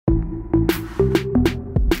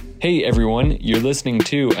Hey everyone, you're listening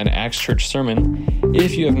to an Acts Church sermon.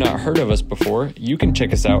 If you have not heard of us before, you can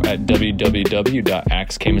check us out at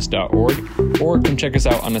www.actscamus.org or come check us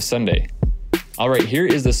out on a Sunday. All right, here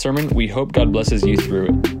is the sermon. We hope God blesses you through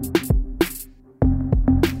it.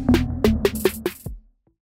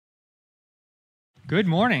 Good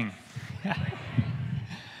morning.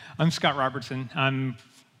 I'm Scott Robertson. I'm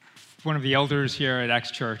one of the elders here at Acts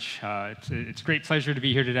Church. It's a great pleasure to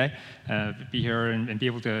be here today, be here and be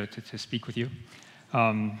able to speak with you.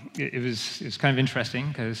 It was kind of interesting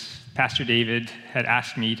because Pastor David had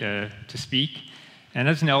asked me to speak, and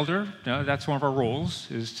as an elder, that's one of our roles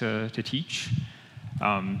is to teach.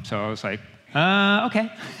 So I was like,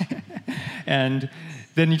 okay. And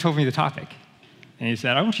then he told me the topic, and he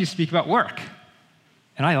said, I want you to speak about work.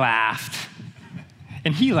 And I laughed,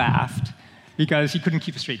 and he laughed because he couldn't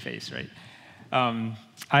keep a straight face, right?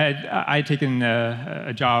 I had taken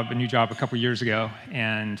a new job a couple years ago,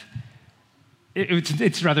 and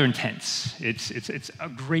it's rather intense. It's a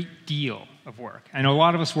great deal of work. I know a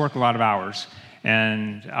lot of us work a lot of hours,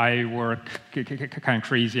 and I work kind of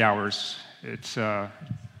crazy hours. It's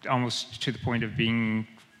almost to the point of being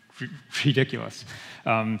ridiculous.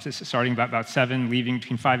 Starting about 7, leaving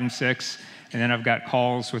between 5 and 6, and then I've got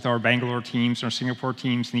calls with our Bangalore teams, our Singapore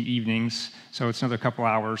teams in the evenings, so it's another couple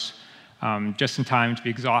hours, just in time to be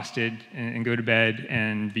exhausted and go to bed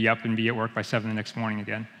and be up and be at work by 7 the next morning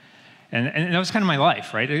again. And that was kind of my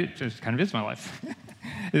life, right? It just kind of is my life.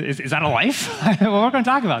 Is that a life? Well, we're going to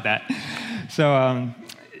talk about that. So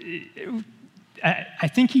I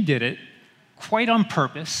think he did it quite on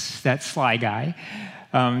purpose, that sly guy,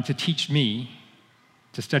 to teach me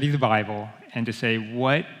to study the Bible and to say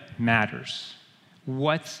what matters,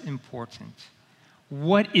 what's important,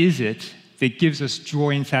 what is it that gives us joy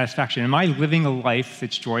and satisfaction? Am I living a life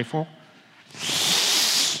that's joyful?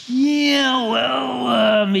 Yeah,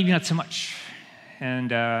 well, maybe not so much.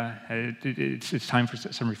 And it's time for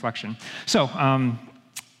some reflection. So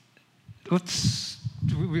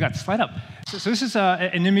we got the slide up. So this is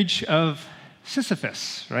an image of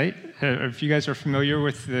Sisyphus, right? If you guys are familiar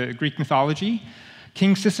with the Greek mythology,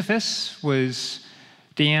 King Sisyphus was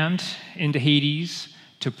damned into Hades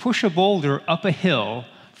to push a boulder up a hill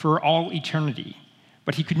for all eternity.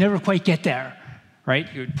 But he could never quite get there, right?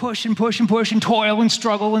 He would push and push and push and toil and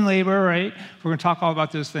struggle and labor, right? We're going to talk all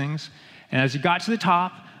about those things. And as he got to the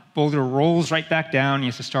top, boulder rolls right back down, and he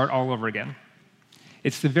has to start all over again.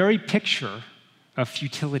 It's the very picture of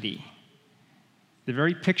futility, the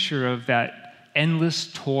very picture of that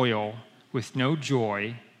endless toil with no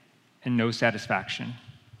joy and no satisfaction.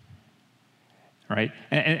 Right?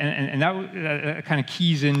 And that kind of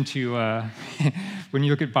keys into when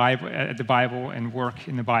you look at the Bible and work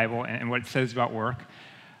in the Bible and what it says about work.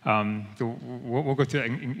 We'll go through that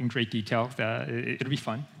in great detail. It'll be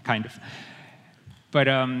fun, kind of. But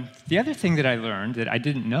the other thing that I learned that I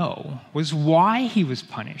didn't know was why he was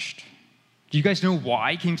punished. Do you guys know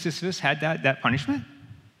why King Sisyphus had that punishment?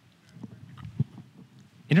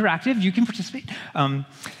 Interactive, you can participate.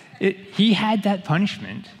 He had that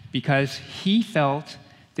punishment because he felt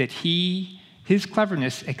that his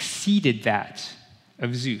cleverness exceeded that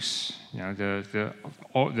of Zeus, the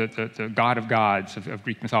god of gods of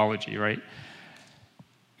Greek mythology, right?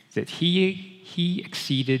 That he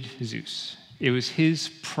exceeded Zeus. It was his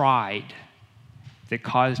pride that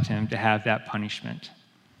caused him to have that punishment,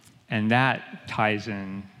 and that ties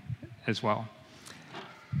in as well.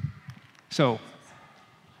 So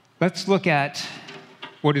let's look at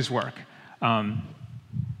what is work.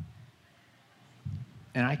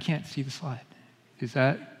 And I can't see the slide. Is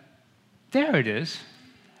that? There it is.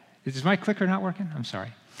 Is my clicker not working? I'm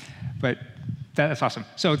sorry. But that's awesome.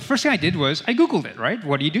 So the first thing I did was I Googled it, right?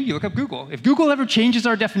 What do? You look up Google. If Google ever changes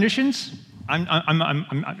our definitions,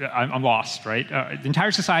 I'm lost, right? The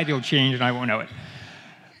entire society will change and I won't know it.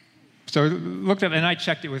 So I looked up, and I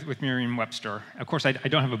checked it with Merriam-Webster. Of course, I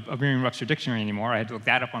don't have a Merriam-Webster dictionary anymore. I had to look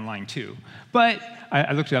that up online, too. But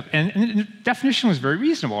I looked it up, and the definition was very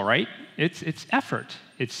reasonable, right? It's effort.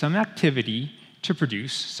 It's some activity to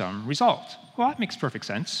produce some result. Well, that makes perfect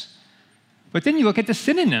sense. But then you look at the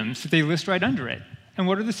synonyms that they list right under it. And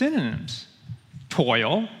what are the synonyms?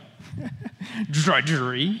 Toil,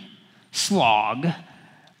 drudgery, slog.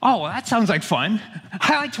 Oh, well, that sounds like fun.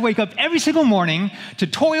 I like to wake up every single morning to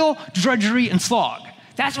toil, drudgery, and slog.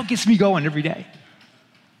 That's what gets me going every day.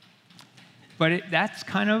 But that's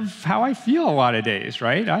kind of how I feel a lot of days,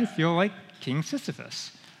 right? I feel like King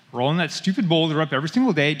Sisyphus, rolling that stupid boulder up every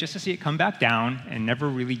single day just to see it come back down and never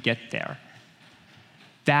really get there.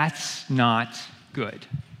 That's not good.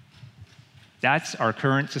 That's our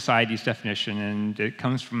current society's definition, and it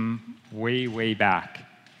comes from way, way back.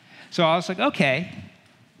 So I was like, okay,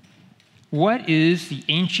 what is the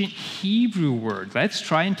ancient Hebrew word? Let's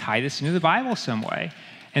try and tie this into the Bible some way.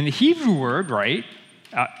 And the Hebrew word, right,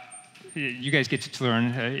 you guys get to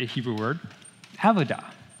learn a Hebrew word, avodah.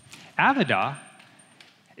 Avodah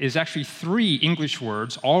is actually 3 English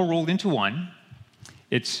words all rolled into one.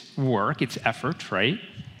 It's work, it's effort, right?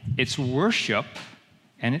 It's worship,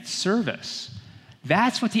 and it's service.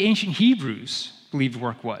 That's what the ancient Hebrews believed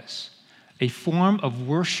work was, a form of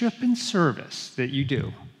worship and service that you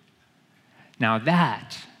do. Now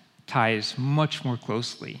that ties much more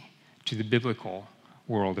closely to the biblical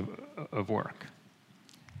world of work.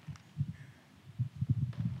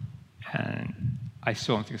 And I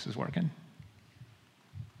still don't think this is working.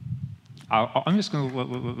 I'm just going to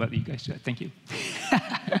let you guys do it. Thank you.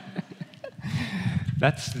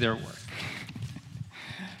 That's their work.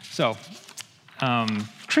 So,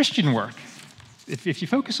 Christian work. If you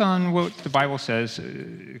focus on what the Bible says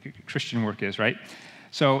Christian work is, right?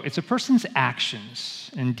 So it's a person's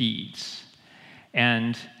actions and deeds.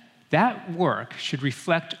 And that work should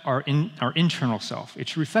reflect our internal self. It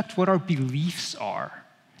should reflect what our beliefs are.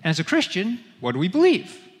 And as a Christian, what do we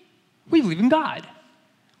believe? We believe in God.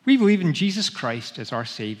 We believe in Jesus Christ as our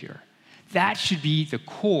Savior. That should be the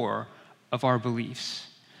core of our beliefs.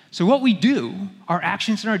 So what we do, our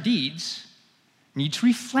actions and our deeds, need to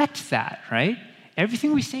reflect that, right?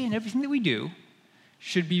 Everything we say and everything that we do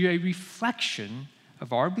should be a reflection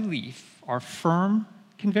of our belief, our firm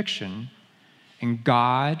conviction in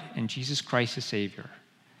God and Jesus Christ as Savior.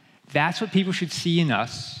 That's what people should see in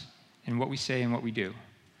us and what we say and what we do.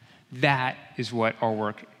 That is what our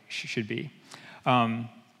work should be.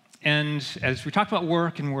 And as we talk about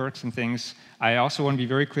work and works and things, I also want to be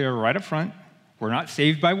very clear right up front, we're not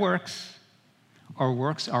saved by works. Our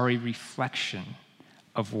works are a reflection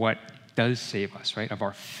of what does save us, right? Of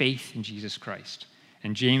our faith in Jesus Christ.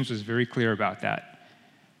 And James was very clear about that.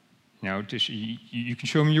 You know, you can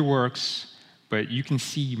show me your works, but you can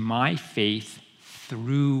see my faith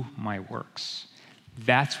through my works.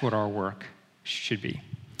 That's what our work should be.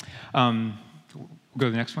 We'll go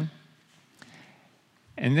to the next one.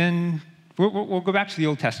 And then we'll go back to the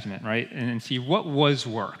Old Testament, right, and see what was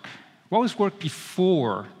work. What was work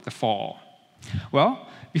before the fall? Well,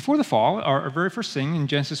 before the fall, our very first thing in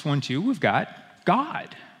Genesis 1:2, we've got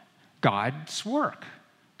God, God's work.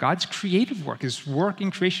 God's creative work, his work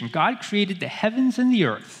in creation. God created the heavens and the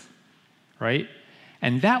earth, right?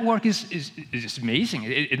 And that work is just amazing.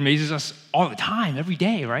 It amazes us all the time, every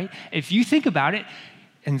day, right? If you think about it,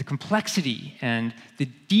 and the complexity and the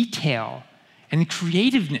detail and the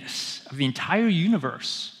creativeness of the entire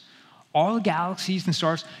universe, all the galaxies and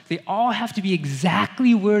stars, they all have to be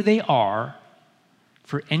exactly where they are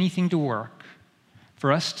for anything to work,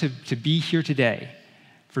 for us to be here today,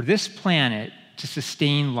 for this planet to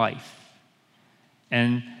sustain life.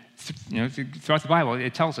 And throughout the Bible,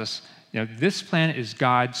 it tells us, this planet is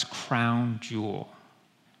God's crown jewel.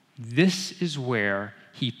 This is where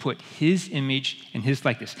he put his image and his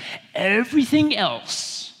likeness. Everything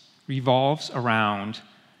else revolves around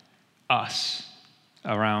us,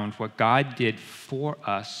 around what God did for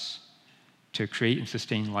us to create and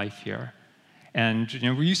sustain life here. And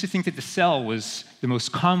we used to think that the cell was the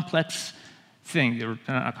most complex thing,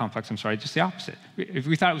 not complex, I'm sorry, just the opposite.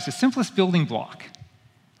 We thought it was the simplest building block,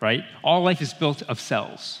 right? All life is built of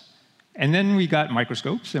cells. And then we got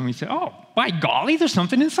microscopes and we said, oh, by golly, there's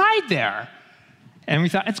something inside there. And we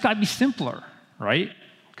thought, it's got to be simpler, right?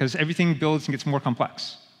 Because everything builds and gets more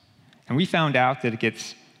complex. And we found out that it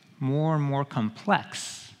gets more and more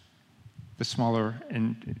complex the smaller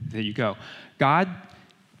that you go. God,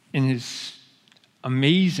 in his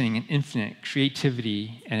amazing and infinite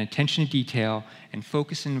creativity and attention to detail and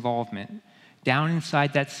focus and involvement, down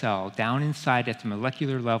inside that cell, down inside at the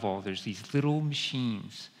molecular level, there's these little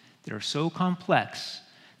machines that are so complex.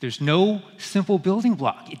 There's no simple building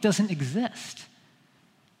block. It doesn't exist.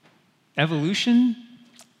 Evolution,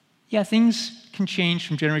 yeah, things can change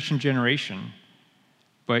from generation to generation,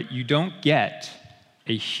 but you don't get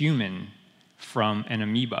a human from an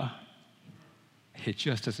amoeba. It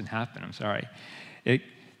just doesn't happen, I'm sorry.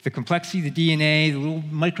 The complexity, the DNA, the little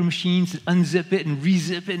micro machines that unzip it and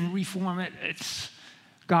rezip it and reform it,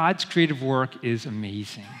 God's creative work is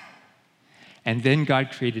amazing. And then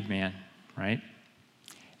God created man, right?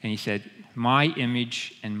 And he said, my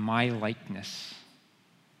image and my likeness.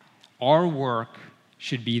 Our work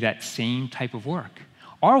should be that same type of work.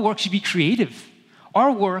 Our work should be creative.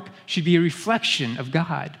 Our work should be a reflection of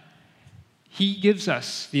God. He gives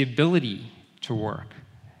us the ability to work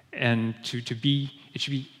and it should be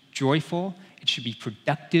joyful, it should be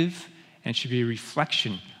productive, and it should be a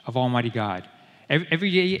reflection of Almighty God.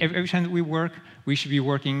 Every day, every time that we work, we should be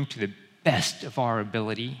working to the best of our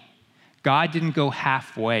ability. God didn't go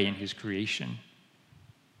halfway in his creation.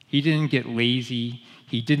 He didn't get lazy.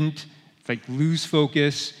 He didn't lose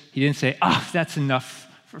focus. He didn't say, that's enough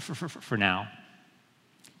for now.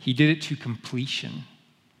 He did it to completion.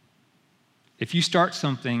 If you start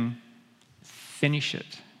something, finish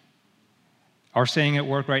it. Our saying at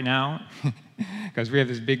work right now, because we have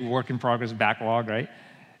this big work in progress backlog, right?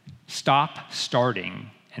 Stop starting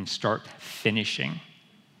and start finishing,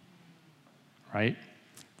 right?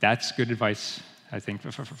 That's good advice, I think,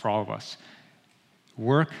 for all of us.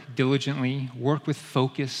 Work diligently, work with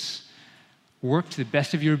focus, work to the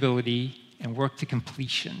best of your ability, and work to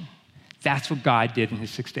completion. That's what God did in his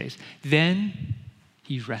 6 days. Then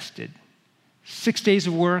he rested. 6 days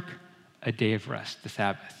of work, a day of rest, the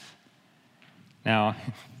Sabbath. Now,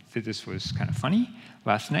 this was kind of funny.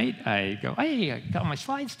 Last night, I go, hey, I got my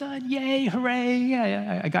slides done. Yay,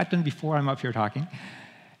 hooray. I got done before I'm up here talking.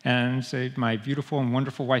 And so my beautiful and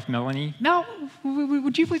wonderful wife, Melanie, Mel,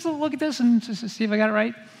 would you please look at this and see if I got it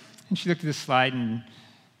right? And she looked at this slide, and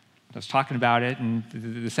I was talking about it and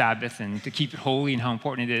the Sabbath and to keep it holy and how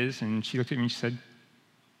important it is. And she looked at me and she said,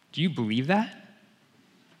 do you believe that?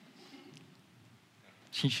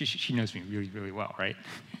 She knows me really, really well, right?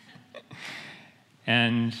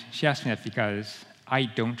 And she asked me that because I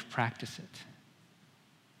don't practice it.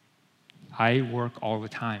 I work all the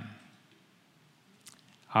time.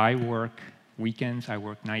 I work weekends, I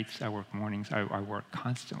work nights, I work mornings, I work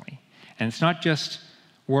constantly. And it's not just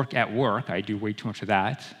work at work. I do way too much of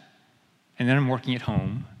that. And then I'm working at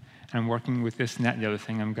home, and I'm working with this and that and the other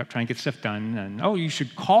thing. I'm trying to get stuff done. And, you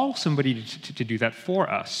should call somebody to do that for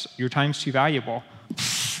us. Your time's too valuable.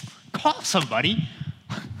 Call somebody?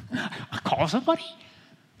 Call somebody?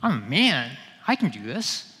 I'm a man. I can do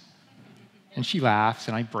this. And she laughs,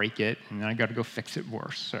 and I break it, and then I got to go fix it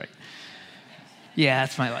worse, right? Yeah,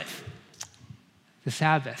 that's my life. The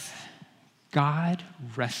Sabbath. God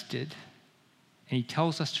rested, and he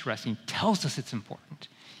tells us to rest, and he tells us it's important.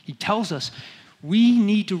 He tells us we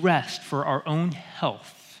need to rest for our own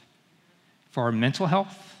health, for our mental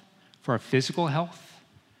health, for our physical health,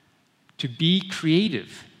 to be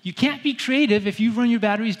creative. You can't be creative if you run your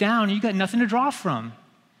batteries down and you've got nothing to draw from.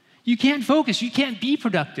 You can't focus. You can't be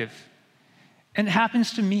productive. And it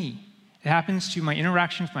happens to me. It happens to my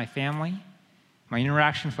interaction with my family, my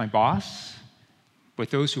interaction with my boss, with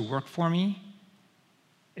those who work for me.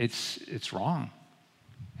 It's wrong.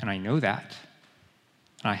 And I know that.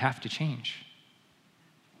 And I have to change.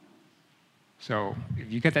 So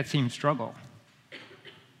if you get that same struggle,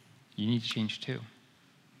 you need to change too.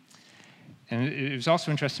 And it was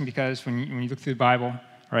also interesting because when you look through the Bible,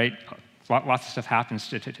 right, lots of stuff happens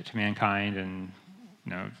to mankind, and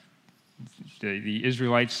the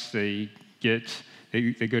Israelites, they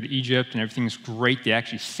go to Egypt, and everything's great. They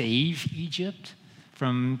actually save Egypt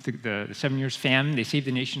from the 7 years famine. They save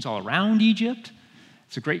the nations all around Egypt.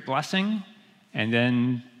 It's a great blessing. And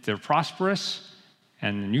then they're prosperous,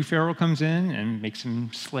 and the new Pharaoh comes in and makes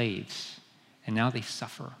them slaves. And now they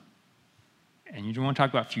suffer. And you don't want to talk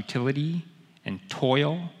about futility and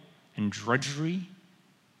toil and drudgery.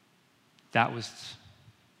 That was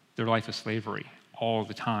their life of slavery all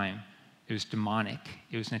the time. It was demonic.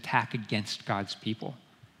 It was an attack against God's people.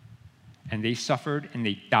 And they suffered and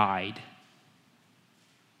they died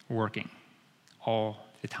working all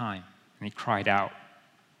the time. And they cried out.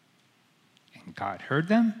 And God heard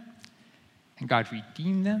them, and God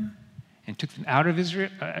redeemed them and took them out of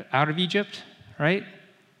Egypt, right?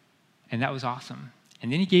 And that was awesome.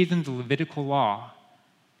 And then he gave them the Levitical law.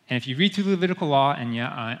 And if you read through the Levitical law, and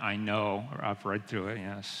I know, or I've read through it,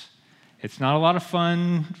 yes, it's not a lot of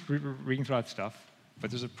fun reading through that stuff,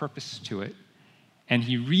 but there's a purpose to it. And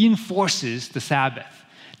he reinforces the Sabbath,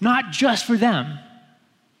 not just for them.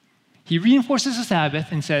 He reinforces the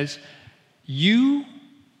Sabbath and says, you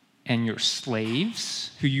and your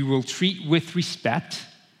slaves, who you will treat with respect,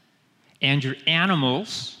 and your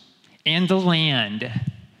animals, and the land,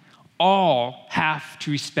 all have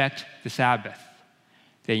to respect the Sabbath.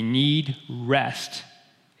 They need rest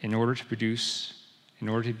in order to produce, in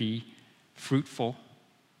order to be fruitful,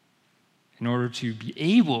 in order to be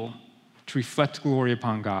able to reflect glory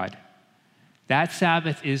upon God. That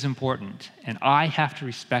Sabbath is important, and I have to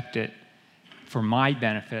respect it for my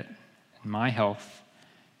benefit and my health,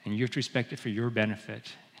 and you have to respect it for your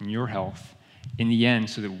benefit and your health in the end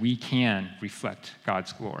so that we can reflect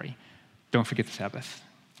God's glory. Don't forget the Sabbath.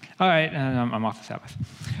 All right, I'm off the Sabbath.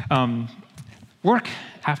 Work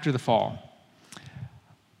after the fall.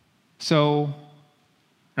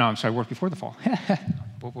 Work before the fall.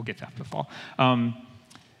 We'll get to after the fall.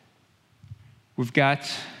 we've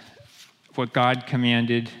got what God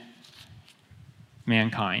commanded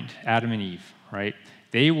mankind, Adam and Eve, right?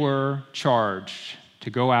 They were charged to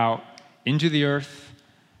go out into the earth,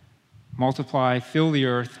 multiply, fill the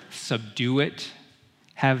earth, subdue it,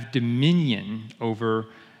 have dominion over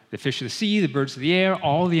the fish of the sea, the birds of the air,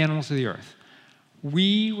 all the animals of the earth.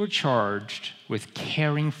 We were charged with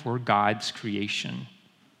caring for God's creation,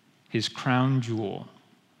 his crown jewel.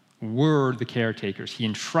 We're the caretakers. He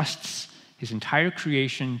entrusts his entire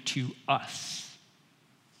creation to us.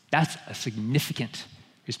 That's a significant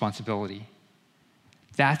responsibility.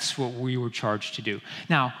 That's what we were charged to do.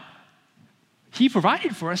 Now, he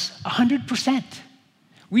provided for us 100%.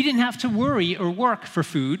 We didn't have to worry or work for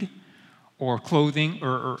food or clothing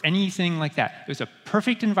or anything like that. It was a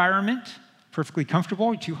perfect environment, perfectly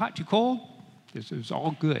comfortable, too hot, too cold. It was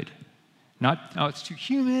all good. Not, oh, it's too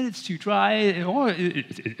humid, it's too dry.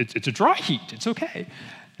 It's a dry heat, it's okay.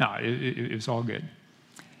 No, it was all good.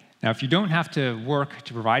 Now, if you don't have to work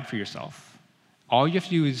to provide for yourself, all you have to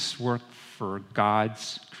do is work for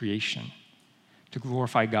God's creation, to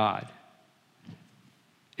glorify God.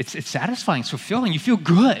 It's satisfying, it's fulfilling. You feel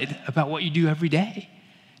good about what you do every day.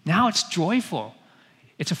 Now it's joyful.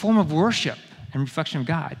 It's a form of worship and reflection of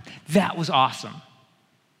God. That was awesome.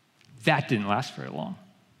 That didn't last very long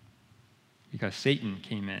because Satan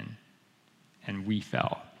came in and we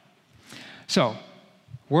fell. So,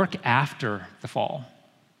 work after the fall.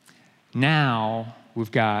 Now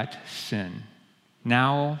we've got sin.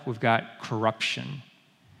 Now we've got corruption.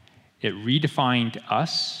 It redefined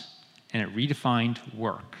us and it redefined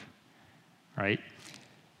work, right?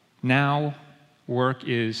 Now work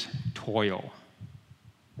is toil.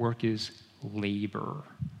 Work is labor.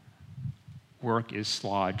 Work is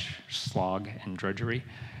slog, and drudgery.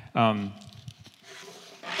 Let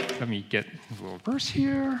me get a little verse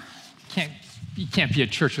here. You can't be a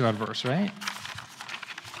church without a verse, right?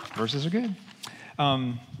 Verses are good.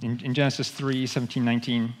 In Genesis 3, 17,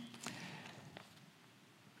 19,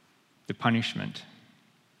 the punishment.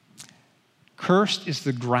 Cursed is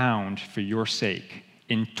the ground for your sake.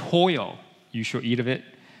 In toil you shall eat of it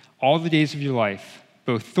all the days of your life.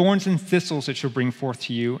 Both thorns and thistles it shall bring forth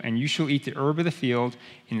to you, and you shall eat the herb of the field.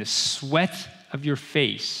 In the sweat of your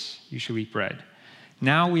face you shall eat bread.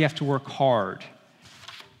 Now we have to work hard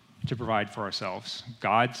to provide for ourselves.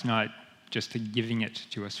 God's not just giving it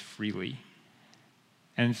to us freely.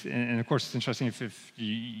 And of course, it's interesting if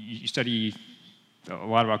you study a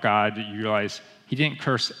lot about God, you realize he didn't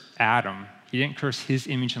curse Adam. He didn't curse his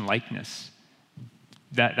image and likeness.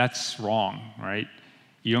 That's wrong, right?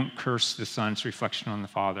 You don't curse the Son's reflection on the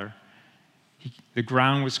Father. The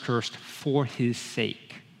ground was cursed for his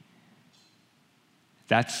sake.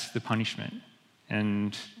 That's the punishment.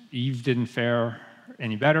 And Eve didn't fare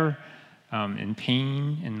any better. In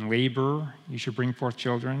pain and labor, you should bring forth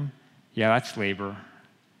children. Yeah, that's labor.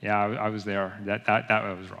 Yeah, I was there. That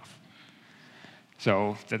was rough.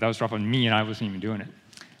 So that was rough on me, and I wasn't even doing it.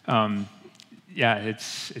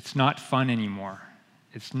 It's not fun anymore.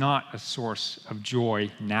 It's not a source of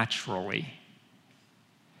joy naturally.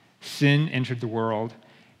 Sin entered the world,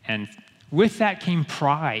 and with that came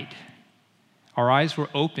pride. Our eyes were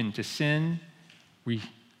open to sin. We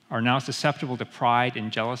are now susceptible to pride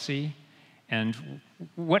and jealousy. And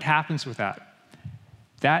what happens with that?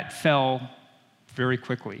 That fell very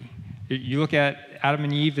quickly. You look at Adam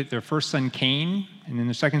and Eve, their first son Cain, and then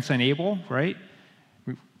their second son Abel, right?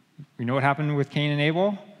 We know what happened with Cain and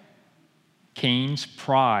Abel. Cain's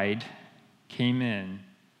pride came in.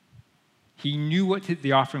 He knew what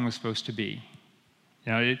the offering was supposed to be.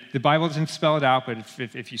 You know, the Bible doesn't spell it out, but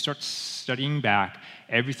if you start studying back,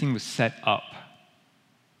 everything was set up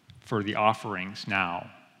for the offerings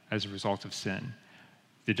now as a result of sin.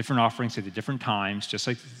 The different offerings at the different times, just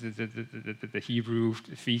like the Hebrew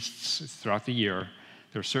feasts throughout the year,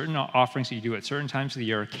 there are certain offerings that you do at certain times of the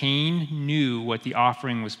year. Cain knew what the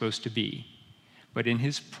offering was supposed to be, but in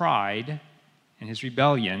his pride and his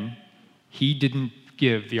rebellion, he didn't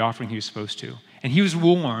give the offering he was supposed to. And he was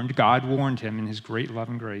warned, God warned him in his great love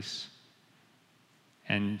and grace.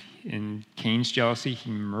 And in Cain's jealousy, he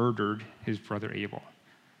murdered his brother Abel.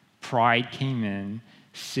 Pride came in,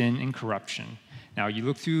 sin and corruption. Now, you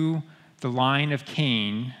look through the line of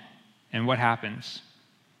Cain, and what happens?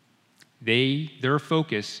 Their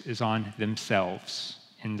focus is on themselves,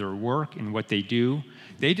 in their work, in what they do.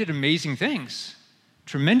 They did amazing things,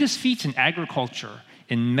 tremendous feats in agriculture,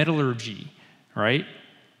 in metallurgy, right?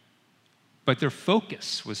 But their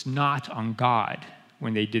focus was not on God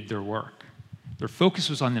when they did their work. Their focus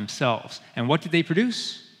was on themselves. And what did they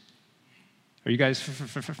produce? Are you guys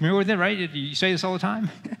familiar with it, right? You say this all the time?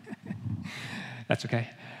 That's okay.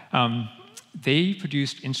 they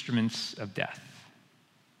produced instruments of death.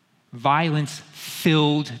 Violence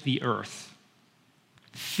filled the earth,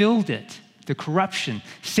 filled it, the corruption.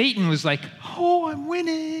 Satan was like, oh, I'm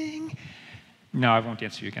winning. No, I won't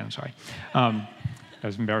answer you again, I'm sorry. That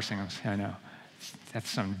was embarrassing, I know.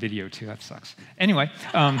 That's on video too, that sucks. Anyway,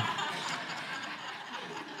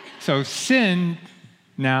 so sin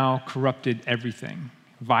now corrupted everything.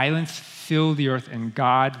 Violence filled the earth, and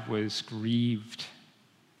God was grieved.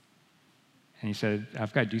 And he said,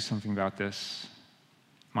 I've got to do something about this.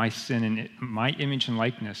 My sin and my image and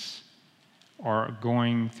likeness are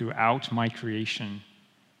going throughout my creation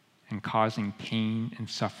and causing pain and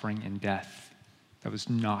suffering and death. That was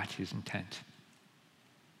not his intent.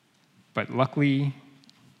 But luckily,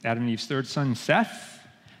 Adam and Eve's third son, Seth,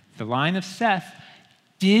 the line of Seth,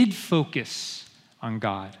 did focus on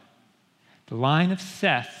God. The line of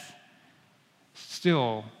Seth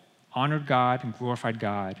still honored God and glorified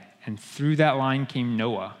God. And through that line came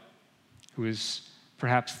Noah, who was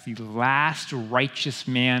perhaps the last righteous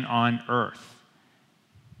man on earth.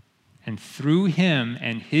 And through him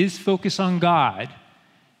and his focus on God,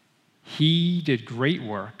 he did great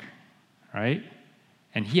work, right?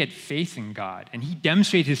 And he had faith in God. And he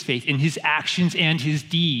demonstrated his faith in his actions and his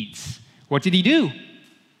deeds. What did he do?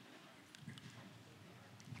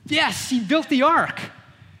 Yes, he built the ark.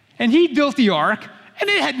 And he built the ark, and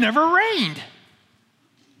it had never rained,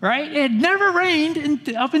 right? It had never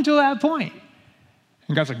rained up until that point.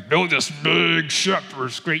 And God's like, build this big ship or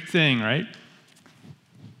this great thing, right?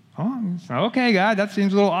 Oh, okay, God, that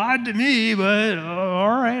seems a little odd to me, but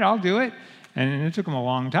all right, I'll do it. And it took him a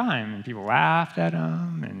long time, and people laughed at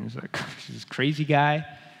him, and he's like, this crazy guy.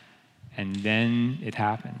 And then it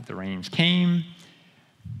happened. The rains came.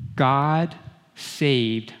 God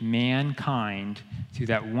saved mankind through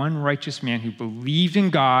that one righteous man who believed in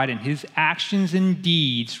God, and his actions and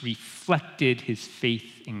deeds reflected his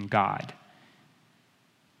faith in God.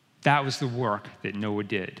 That was the work that Noah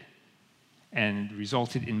did, and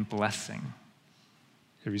resulted in blessing.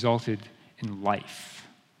 It resulted in life.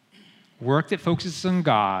 Work that focuses on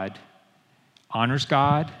God, honors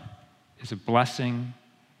God, is a blessing,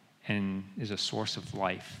 and is a source of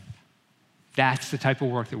life. That's the type of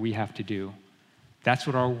work that we have to do. That's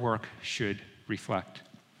what our work should reflect.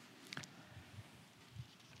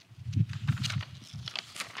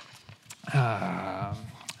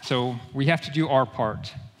 So we have to do our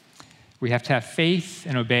part. We have to have faith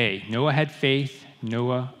and obey. Noah had faith,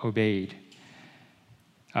 Noah obeyed.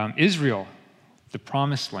 Israel, the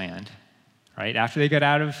promised land, right? After they got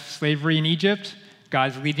out of slavery in Egypt,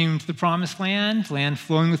 God's leading them to the promised land, land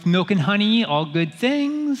flowing with milk and honey, all good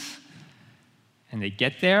things. And they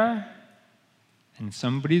get there, and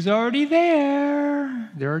somebody's already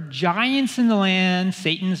there. There are giants in the land.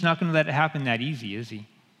 Satan's not going to let it happen that easy, is he?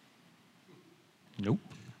 Nope.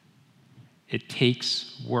 It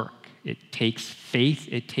takes work. It takes faith.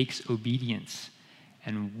 It takes obedience.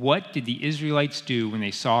 And what did the Israelites do when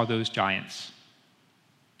they saw those giants?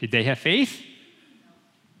 Did they have faith?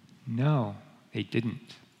 No, they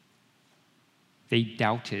didn't. They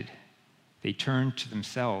doubted. They turned to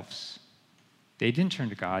themselves. They didn't turn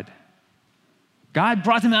to God. God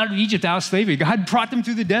brought them out of Egypt, out of slavery. God brought them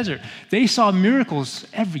through the desert. They saw miracles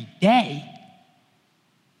every day.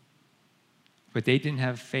 But they didn't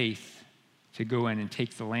have faith to go in and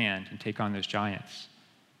take the land and take on those giants.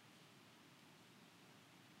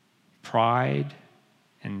 Pride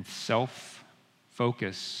and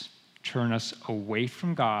self-focus turn us away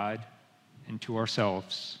from God and to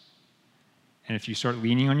ourselves. And if you start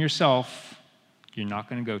leaning on yourself, you're not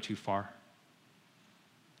going to go too far.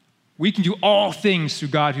 We can do all things through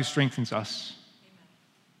God who strengthens us.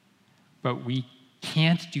 But we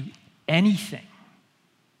can't do anything,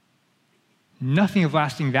 nothing of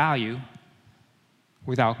lasting value,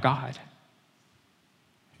 without God.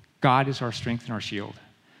 God is our strength and our shield.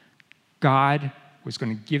 God was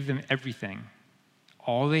going to give them everything.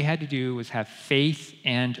 All they had to do was have faith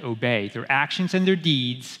and obey. Their actions and their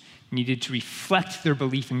deeds needed to reflect their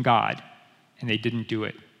belief in God, and they didn't do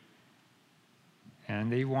it.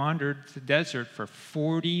 And they wandered the desert for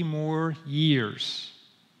 40 more years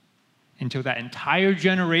until that entire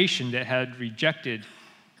generation that had rejected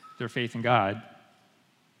their faith in God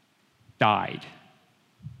died.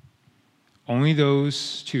 Only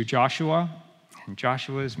those two, Joshua, and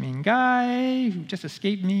Joshua's mean guy who just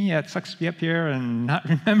escaped me, that sucks to be up here and not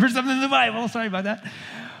remember something in the Bible, sorry about that.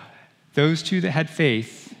 Those two that had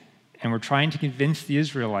faith and were trying to convince the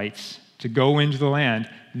Israelites to go into the land,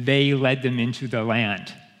 they led them into the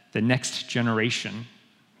land, the next generation,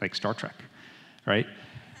 like Star Trek, right?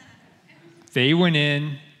 They went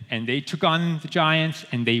in and they took on the giants,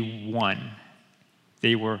 and they won.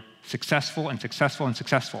 They were successful and successful and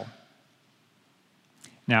successful.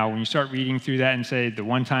 Now, when you start reading through that and say the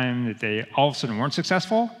one time that they all of a sudden weren't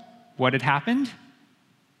successful, what had happened?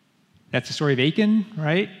 That's the story of Achan,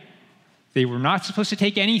 right? They were not supposed to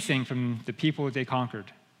take anything from the people that they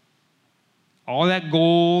conquered. All that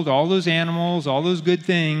gold, all those animals, all those good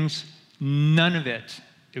things, none of it.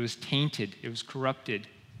 It was tainted. It was corrupted.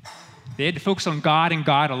 They had to focus on God and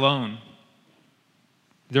God alone.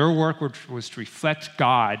 Their work was to reflect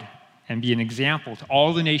God and be an example to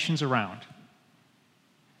all the nations around.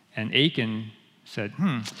 And Achan said,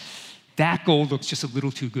 that gold looks just a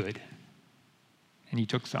little too good. And he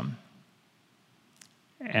took some.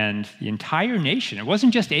 And the entire nation, it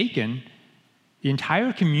wasn't just Achan, the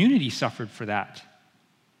entire community suffered for that.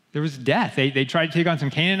 There was death. They tried to take on some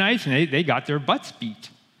Canaanites, and they got their butts beat.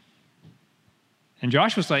 And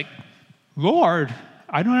Joshua's like, Lord,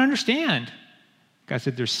 I don't understand. God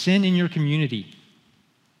said, there's sin in your community.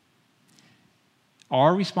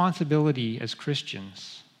 Our responsibility as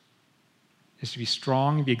Christians is to be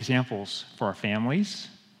strong and be examples for our families,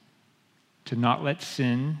 to not let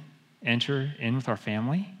sin enter in with our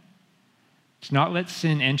family, to not let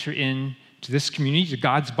sin enter in to this community, to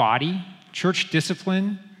God's body. Church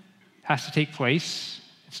discipline has to take place.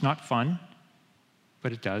 It's not fun,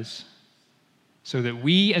 but it does. So that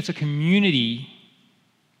we as a community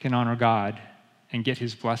can honor God and get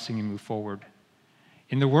his blessing and move forward.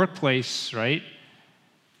 In the workplace, right,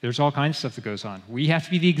 there's all kinds of stuff that goes on. We have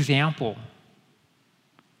to be the example.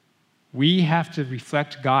 We have to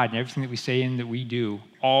reflect God in everything that we say and that we do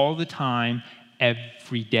all the time,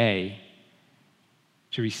 every day,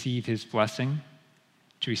 to receive his blessing,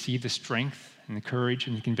 to receive the strength and the courage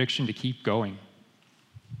and the conviction to keep going.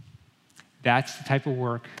 That's the type of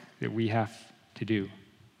work that we have to do.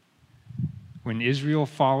 When Israel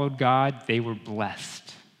followed God, they were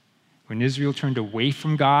blessed. When Israel turned away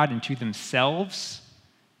from God and to themselves,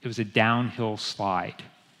 it was a downhill slide.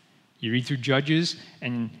 You read through Judges,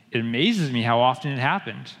 and it amazes me how often it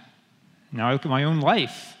happened. Now I look at my own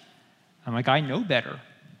life. I'm like, I know better.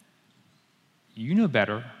 You know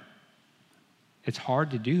better. It's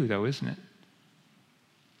hard to do, though, isn't it?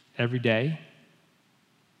 Every day.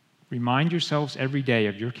 Remind yourselves every day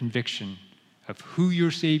of your conviction of who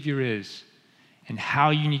your Savior is and how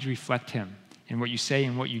you need to reflect him in what you say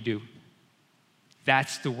and what you do.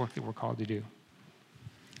 That's the work that we're called to do.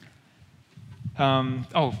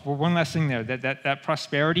 One last thing there, that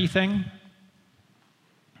prosperity thing.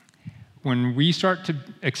 When we start to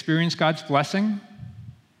experience God's blessing,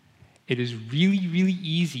 it is really, really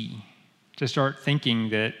easy to start thinking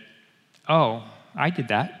that, oh, I did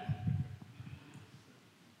that.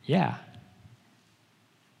 Yeah.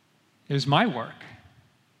 It was my work.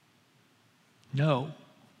 No.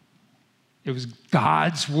 It was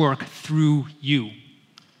God's work through you.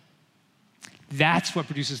 That's what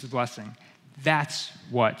produces the blessing. That's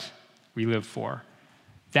what we live for.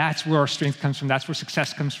 That's where our strength comes from. That's where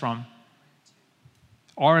success comes from.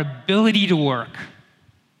 Our ability to work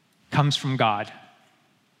comes from God.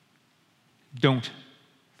 Don't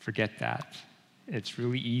forget that. It's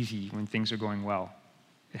really easy when things are going well.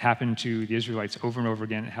 It happened to the Israelites over and over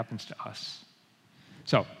again. It happens to us.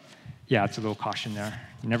 So, yeah, it's a little caution there.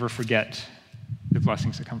 Never forget the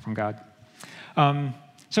blessings that come from God.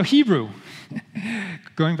 So Hebrew,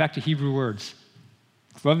 going back to Hebrew words.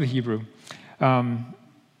 Love the Hebrew.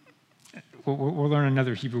 We'll learn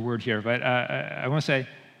another Hebrew word here, but I want to say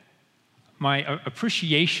my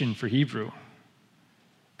appreciation for Hebrew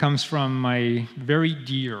comes from my very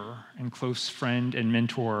dear and close friend and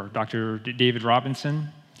mentor, Dr. David Robinson.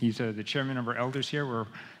 He's the chairman of our elders here.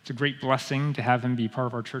 It's a great blessing to have him be part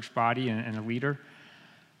of our church body and a leader.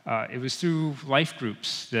 It was through life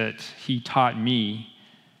groups that he taught me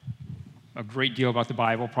a great deal about the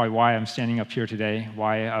Bible, probably why I'm standing up here today,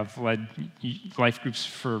 why I've led life groups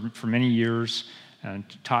for many years, and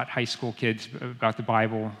taught high school kids about the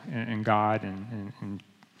Bible and God and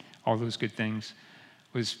all those good things,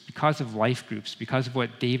 was because of life groups, because of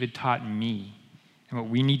what David taught me and what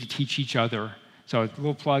we need to teach each other. So a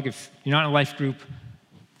little plug, if you're not in a life group,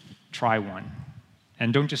 try one.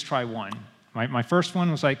 And don't just try one. My first one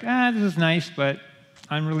was like, this is nice, but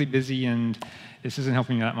I'm really busy and this isn't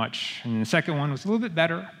helping me that much. And the second one was a little bit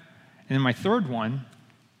better. And then my third one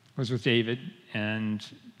was with David, and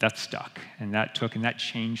that stuck, and that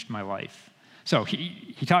changed my life. So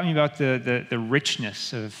he taught me about the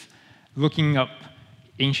richness of looking up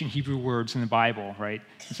ancient Hebrew words in the Bible, right?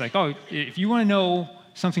 It's like, if you want to know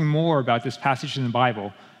something more about this passage in the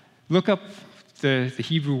Bible, look up the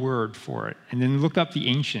Hebrew word for it, and then look up the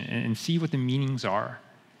ancient and see what the meanings are.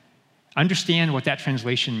 Understand what that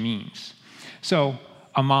translation means. So,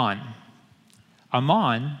 Aman.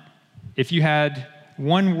 Aman, if you had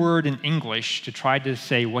one word in English to try to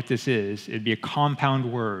say what this is, it'd be a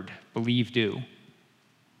compound word, believe, do,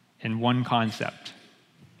 in one concept.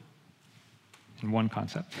 In one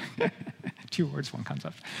concept. 2 words, one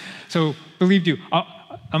concept. So, believe, do.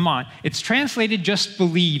 Aman. It's translated just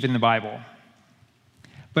believe in the Bible.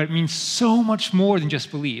 But it means so much more than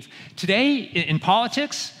just believe. Today, in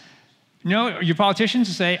politics, your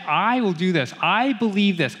politicians say, I will do this. I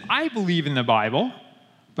believe this. I believe in the Bible,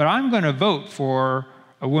 but I'm going to vote for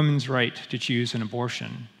a woman's right to choose an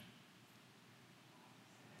abortion.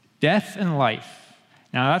 Death and life.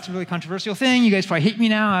 Now, that's a really controversial thing. You guys probably hate me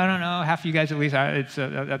now. I don't know. Half of you guys, at least,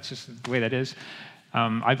 that's just the way that is.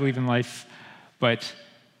 I believe in life. But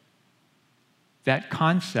that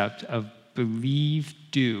concept of believe,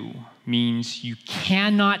 do means you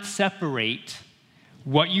cannot separate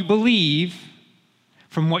what you believe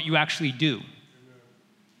from what you actually do.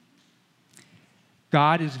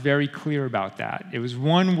 God is very clear about that. It was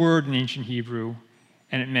one word in ancient Hebrew,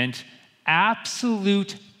 and it meant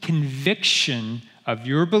absolute conviction of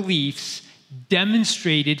your beliefs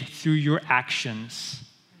demonstrated through your actions.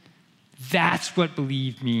 That's what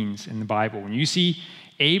believe means in the Bible. When you see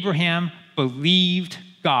Abraham believed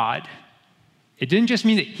God, it didn't just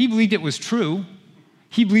mean that he believed it was true.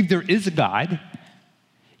 He believed there is a God.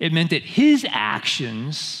 It meant that his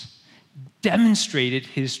actions demonstrated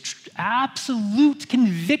his absolute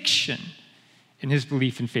conviction in his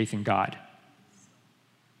belief and faith in God.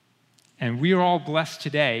 And we are all blessed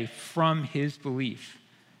today from his belief.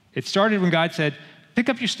 It started when God said, pick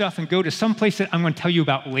up your stuff and go to some place that I'm going to tell you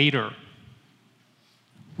about later.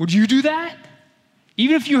 Would you do that?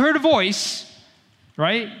 Even if you heard a voice,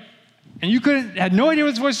 right? And you had no idea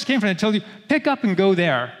where this voice came from. It told you, pick up and go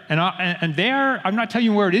there. And there, I'm not telling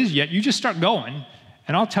you where it is yet. You just start going,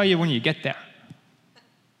 and I'll tell you when you get there.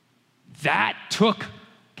 That took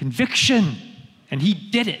conviction, and he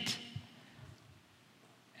did it.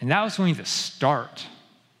 And that was only the start.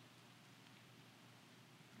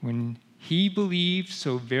 When he believed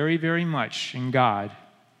so very, very much in God,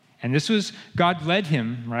 and this was, God led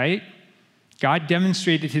him, right? God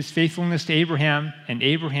demonstrated his faithfulness to Abraham, and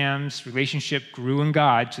Abraham's relationship grew in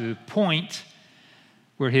God to the point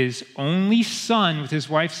where his only son with his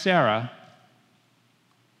wife Sarah,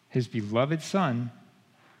 his beloved son,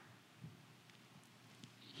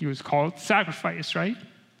 he was called sacrifice, right?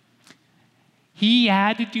 He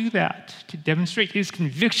had to do that to demonstrate his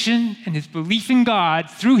conviction and his belief in God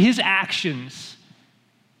through his actions,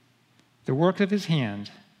 the work of his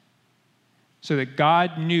hand, so that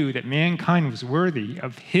God knew that mankind was worthy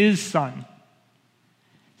of his son,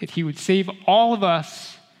 that he would save all of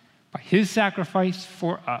us by his sacrifice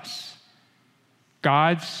for us.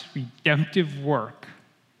 God's redemptive work.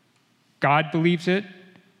 God believes it.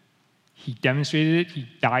 He demonstrated it. He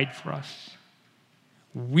died for us.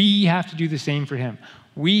 We have to do the same for him.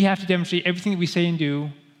 We have to demonstrate everything that we say and do,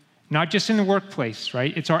 not just in the workplace,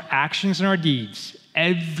 right? It's our actions and our deeds,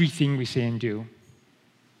 everything we say and do.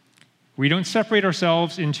 We don't separate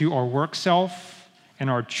ourselves into our work self and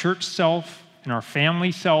our church self and our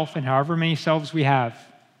family self and however many selves we have.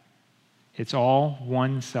 It's all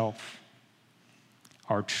one self.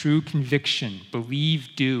 Our true conviction, believe,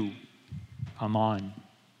 do, Aman.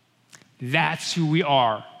 That's who we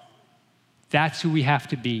are. That's who we have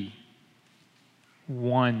to be.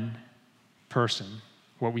 One person.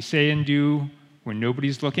 What we say and do when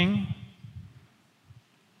nobody's looking,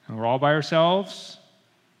 and we're all by ourselves,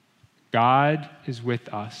 God is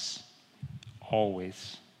with us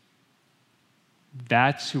always.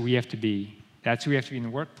 That's who we have to be. That's who we have to be in the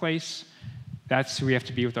workplace. That's who we have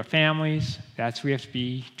to be with our families. That's who we have to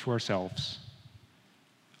be to ourselves.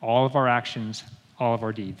 All of our actions, all of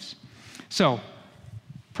our deeds. So,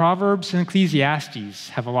 Proverbs and Ecclesiastes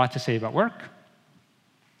have a lot to say about work.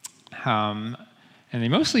 And they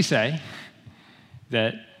mostly say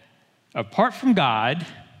that apart from God,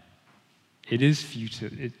 it's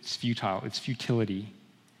futile, it's futility.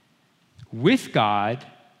 With God,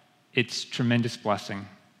 it's tremendous blessing.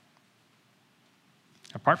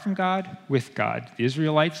 Apart from God, with God. The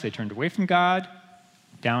Israelites, they turned away from God,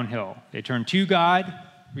 downhill. They turned to God,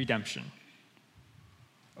 redemption.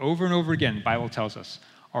 Over and over again, the Bible tells us,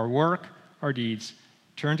 our work, our deeds,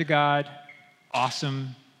 turn to God,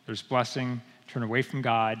 awesome, there's blessing. Turn away from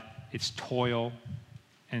God, it's toil,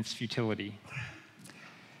 and it's futility.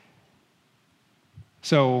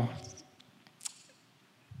 So,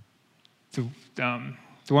 the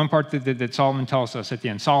one part that Solomon tells us at the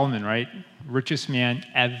end, Solomon, right? Richest man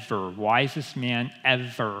ever, wisest man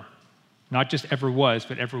ever, Not just ever was,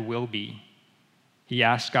 but ever will be. He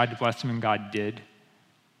asked God to bless him, and God did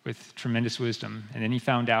with tremendous wisdom. And then he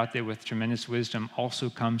found out that with tremendous wisdom also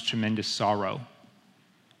comes tremendous sorrow.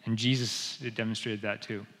 And Jesus demonstrated that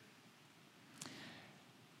too.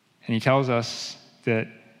 And he tells us that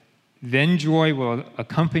then joy will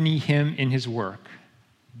accompany him in his work.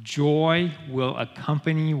 Joy will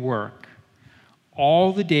accompany work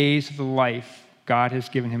all the days of the life God has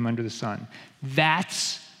given him under the sun.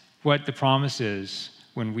 That's what the promise is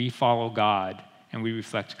when we follow God and we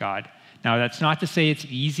reflect God. Now, that's not to say it's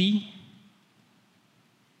easy.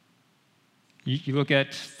 You look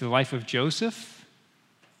at the life of Joseph.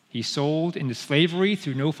 He's sold into slavery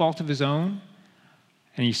through no fault of his own,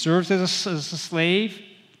 and he serves as a slave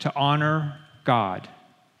to honor God.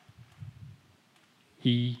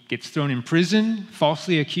 He gets thrown in prison,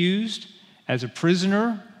 falsely accused. As a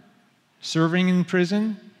prisoner, serving in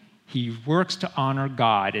prison, he works to honor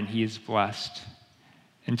God, and he is blessed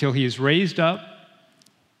until he is raised up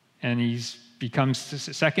and he becomes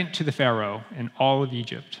second to the Pharaoh in all of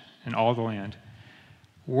Egypt and all the land,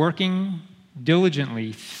 working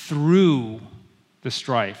diligently through the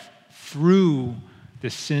strife, through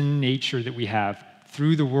the sin nature that we have,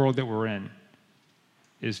 through the world that we're in,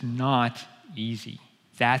 is not easy.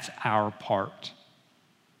 That's our part,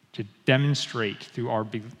 to demonstrate through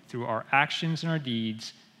our actions and our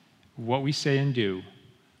deeds, what we say and do,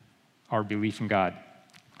 our belief in God.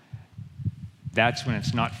 That's when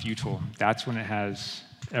it's not futile. That's when it has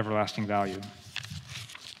everlasting value.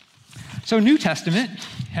 So New Testament,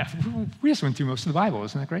 yeah, we just went through most of the Bible.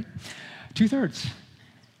 Isn't that great? 2/3.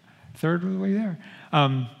 Third of the way there.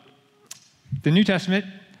 The New Testament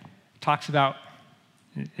talks about,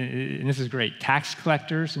 and this is great, tax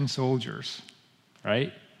collectors and soldiers,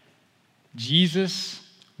 right? Jesus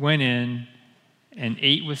went in and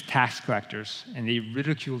ate with tax collectors, and they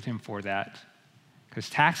ridiculed him for that because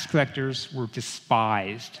tax collectors were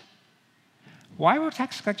despised. Why were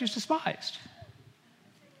tax collectors despised?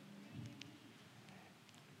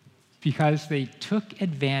 Because they took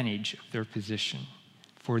advantage of their position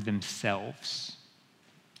for themselves.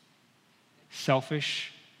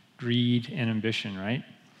 Selfish greed and ambition, right?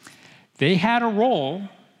 They had a role.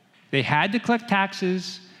 They had to collect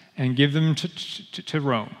taxes and give them to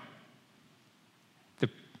Rome.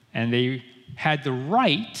 And they had the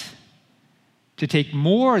right to take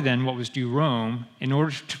more than what was due Rome in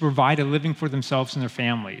order to provide a living for themselves and their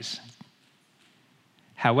families.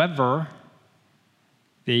 However,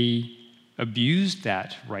 they abused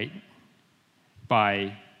that right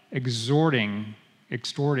by extorting,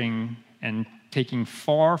 and taking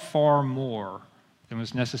far, far more than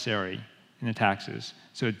was necessary in the taxes.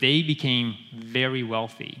 So they became very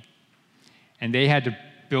wealthy. And they had to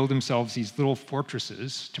build themselves these little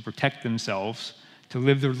fortresses to protect themselves, to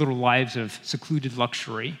live their little lives of secluded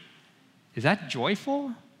luxury. Is that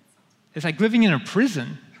joyful? It's like living in a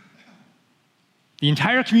prison. The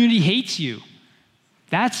entire community hates you.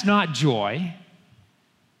 That's not joy.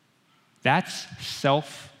 That's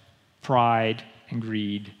self, pride, and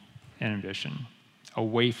greed and ambition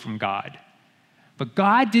away from God. But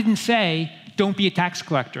God didn't say, don't be a tax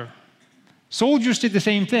collector. Soldiers did the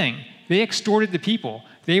same thing. They extorted the people.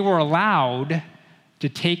 They were allowed to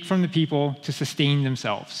take from the people to sustain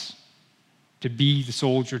themselves, to be the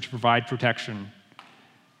soldier, to provide protection.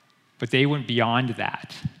 But they went beyond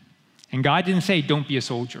that. And God didn't say, don't be a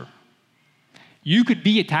soldier. You could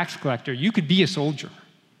be a tax collector. You could be a soldier.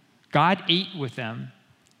 God ate with them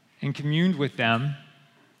and communed with them,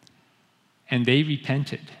 and they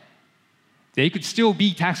repented. They could still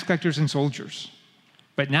be tax collectors and soldiers,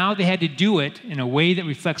 but now they had to do it in a way that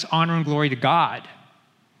reflects honor and glory to God,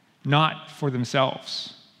 not for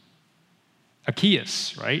themselves.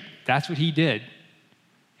 Zacchaeus, right? That's what he did.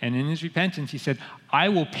 And in his repentance, he said, I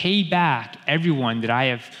will pay back everyone that I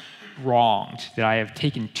have wronged, that I have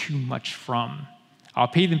taken too much from. I'll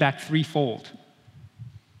pay them back threefold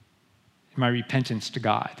in my repentance to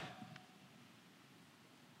God.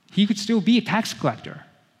 He could still be a tax collector.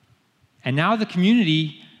 And now the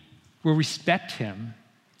community will respect him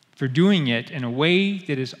for doing it in a way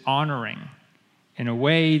that is honoring, in a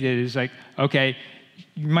way that is like, okay,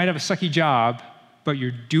 you might have a sucky job, but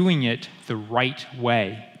you're doing it the right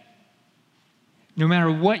way. No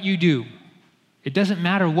matter what you do, it doesn't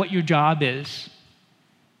matter what your job is.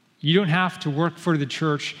 You don't have to work for the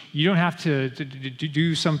church. You don't have to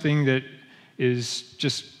do something that is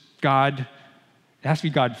just God. It has to be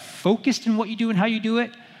God-focused in what you do and how you do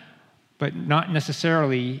it, but not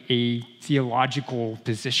necessarily a theological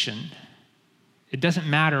position. It doesn't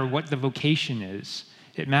matter what the vocation is.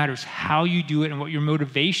 It matters how you do it and what your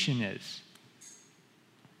motivation is.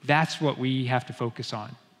 That's what we have to focus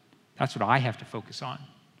on. That's what I have to focus on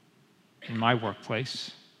in my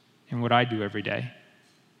workplace, in what I do every day,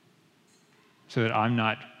 so that I'm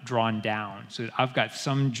not drawn down, so that I've got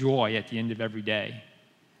some joy at the end of every day.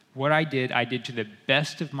 What I did to the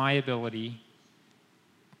best of my ability,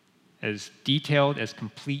 as detailed, as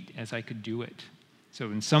complete as I could do it. So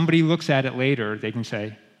when somebody looks at it later, they can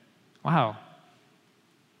say, wow,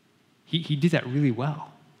 he did that really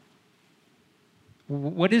well.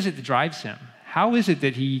 What is it that drives him? How is it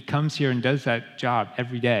that he comes here and does that job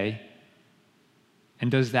every day and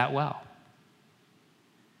does that well?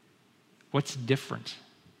 What's different?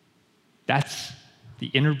 That's the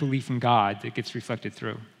inner belief in God that gets reflected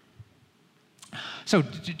through. So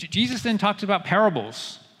Jesus then talks about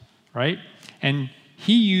parables, right? And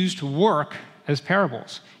he used work as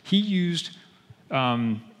parables. He used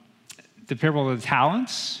the parable of the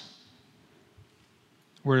talents,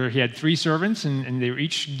 where he had 3 servants, and they were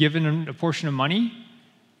each given a portion of money.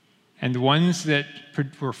 And the ones that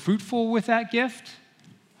were fruitful with that gift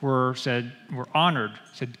were honored,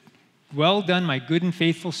 said, well done, my good and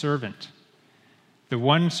faithful servant. The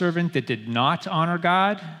one servant that did not honor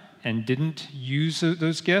God and didn't use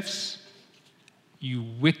those gifts, you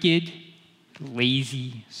wicked,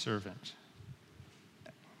 lazy servant.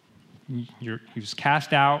 He was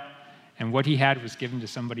cast out, and what he had was given to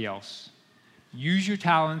somebody else. Use your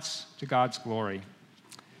talents to God's glory.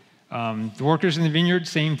 The workers in the vineyard,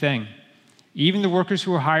 same thing. Even the workers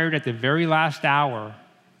who were hired at the very last hour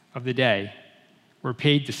of the day were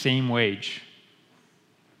paid the same wage.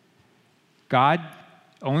 God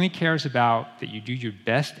only cares about that you do your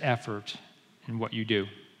best effort in what you do.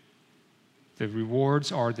 The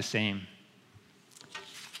rewards are the same.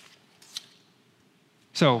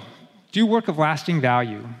 So, do work of lasting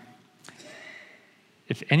value.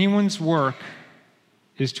 If anyone's work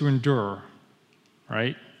is to endure,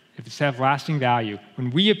 right? If it's to have lasting value,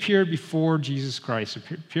 when we appear before Jesus Christ,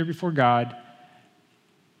 appear before God,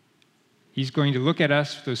 he's going to look at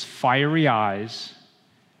us with those fiery eyes,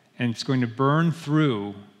 and it's going to burn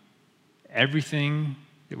through everything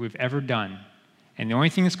that we've ever done. And the only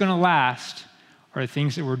thing that's going to last are the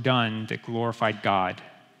things that were done that glorified God,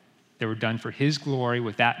 that were done for his glory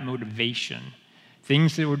with that motivation.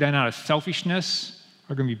 Things that were done out of selfishness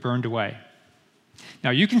are going to be burned away. Now,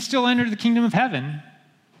 you can still enter the kingdom of heaven,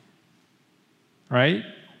 right?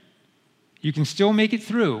 You can still make it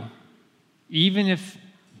through, even if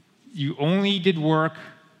you only did work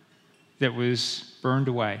that was burned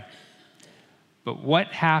away. But what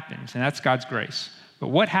happens, and that's God's grace, but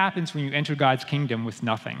what happens when you enter God's kingdom with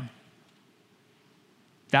nothing?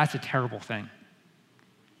 That's a terrible thing.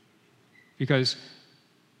 Because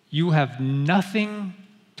you have nothing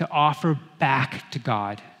to offer back to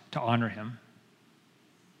God to honor him.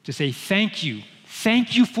 To say, thank you.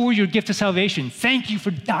 Thank you for your gift of salvation. Thank you for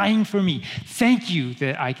dying for me. Thank you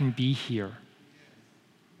that I can be here.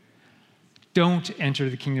 Don't enter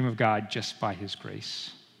the kingdom of God just by his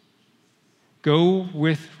grace. Go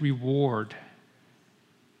with reward.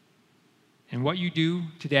 And what you do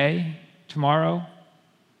today, tomorrow,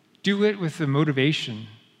 do it with the motivation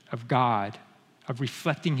of God, of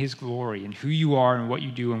reflecting his glory and who you are and what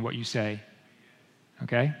you do and what you say.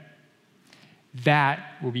 Okay? That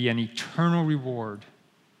will be an eternal reward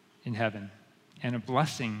in heaven and a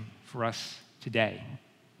blessing for us today.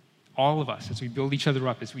 All of us, as we build each other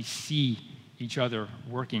up, as we see each other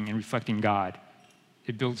working and reflecting God,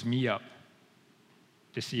 it builds me up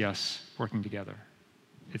to see us working together.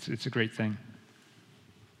 It's a great thing.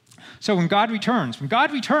 So when God returns,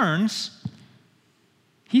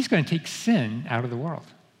 he's going to take sin out of the world.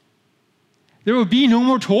 There will be no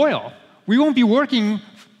more toil. We won't be working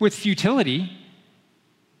with futility.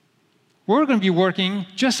 We're going to be working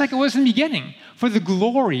just like it was in the beginning, for the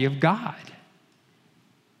glory of God.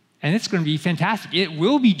 And it's going to be fantastic. It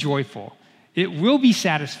will be joyful. It will be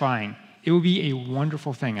satisfying. It will be a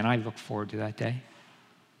wonderful thing, and I look forward to that day.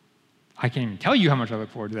 I can't even tell you how much I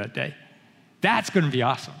look forward to that day. That's going to be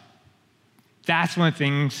awesome. That's one of the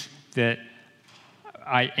things that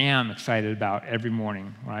I am excited about every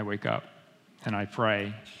morning when I wake up and I pray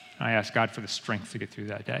and I ask God for the strength to get through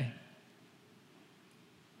that day.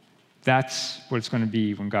 That's what it's going to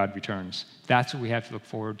be when God returns. That's what we have to look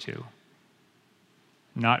forward to.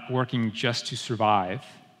 Not working just to survive.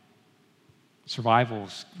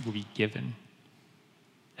 Survivals will be given.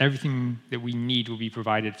 Everything that we need will be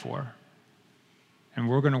provided for. And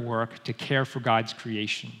we're going to work to care for God's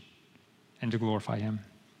creation and to glorify him.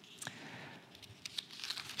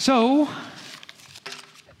 So,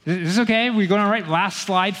 is this okay? We're going to write last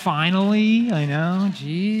slide finally. I know,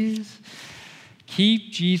 geez.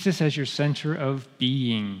 Keep Jesus as your center of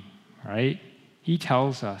being, right? He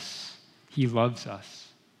tells us he loves us.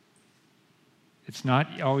 It's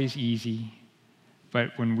not always easy,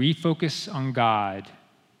 but when we focus on God,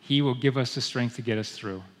 he will give us the strength to get us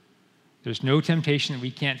through. There's no temptation that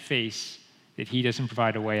we can't face that he doesn't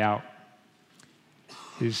provide a way out.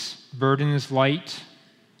 His burden is light,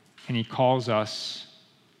 and he calls us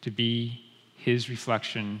to be his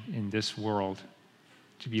reflection in this world,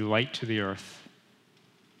 to be light to the earth.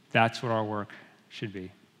 That's what our work should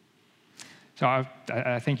be. So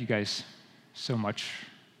I thank you guys so much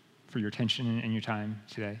for your attention and your time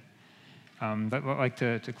today. I'd like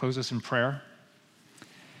to close us in prayer.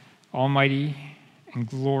 Almighty and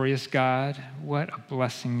glorious God, what a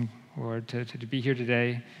blessing, Lord, to be here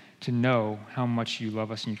today, to know how much you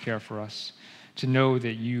love us and you care for us, to know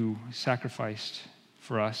that you sacrificed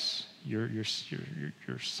for us your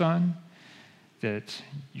son, that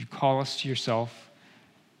you call us to yourself,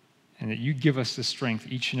 and that you give us the strength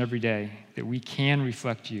each and every day that we can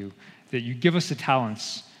reflect you, that you give us the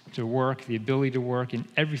talents to work, the ability to work in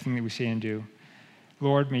everything that we say and do.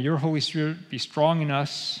 Lord, may your Holy Spirit be strong in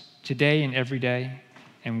us today and every day,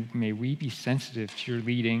 and may we be sensitive to your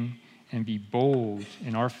leading and be bold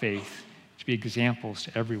in our faith to be examples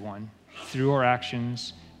to everyone through our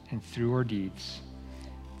actions and through our deeds.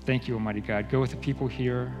 Thank you, Almighty God. Go with the people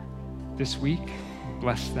here this week.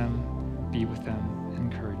 Bless them, be with them,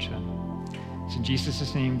 and encourage them. It's in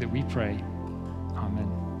Jesus' name that we pray. Amen.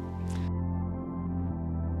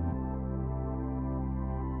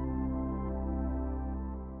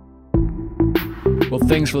 Well,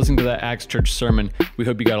 thanks for listening to that Acts Church sermon. We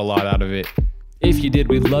hope you got a lot out of it. If you did,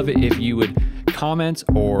 we'd love it if you would comment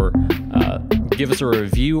or give us a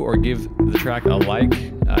review or give the track a like.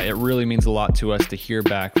 It really means a lot to us to hear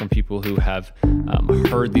back from people who have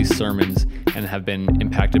heard these sermons and have been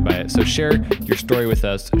impacted by it. So share your story with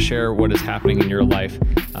us. Share what is happening in your life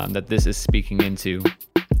that this is speaking into.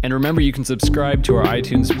 And remember, you can subscribe to our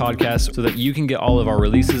iTunes podcast so that you can get all of our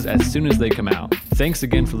releases as soon as they come out. Thanks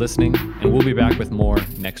again for listening, and we'll be back with more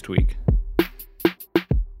next week.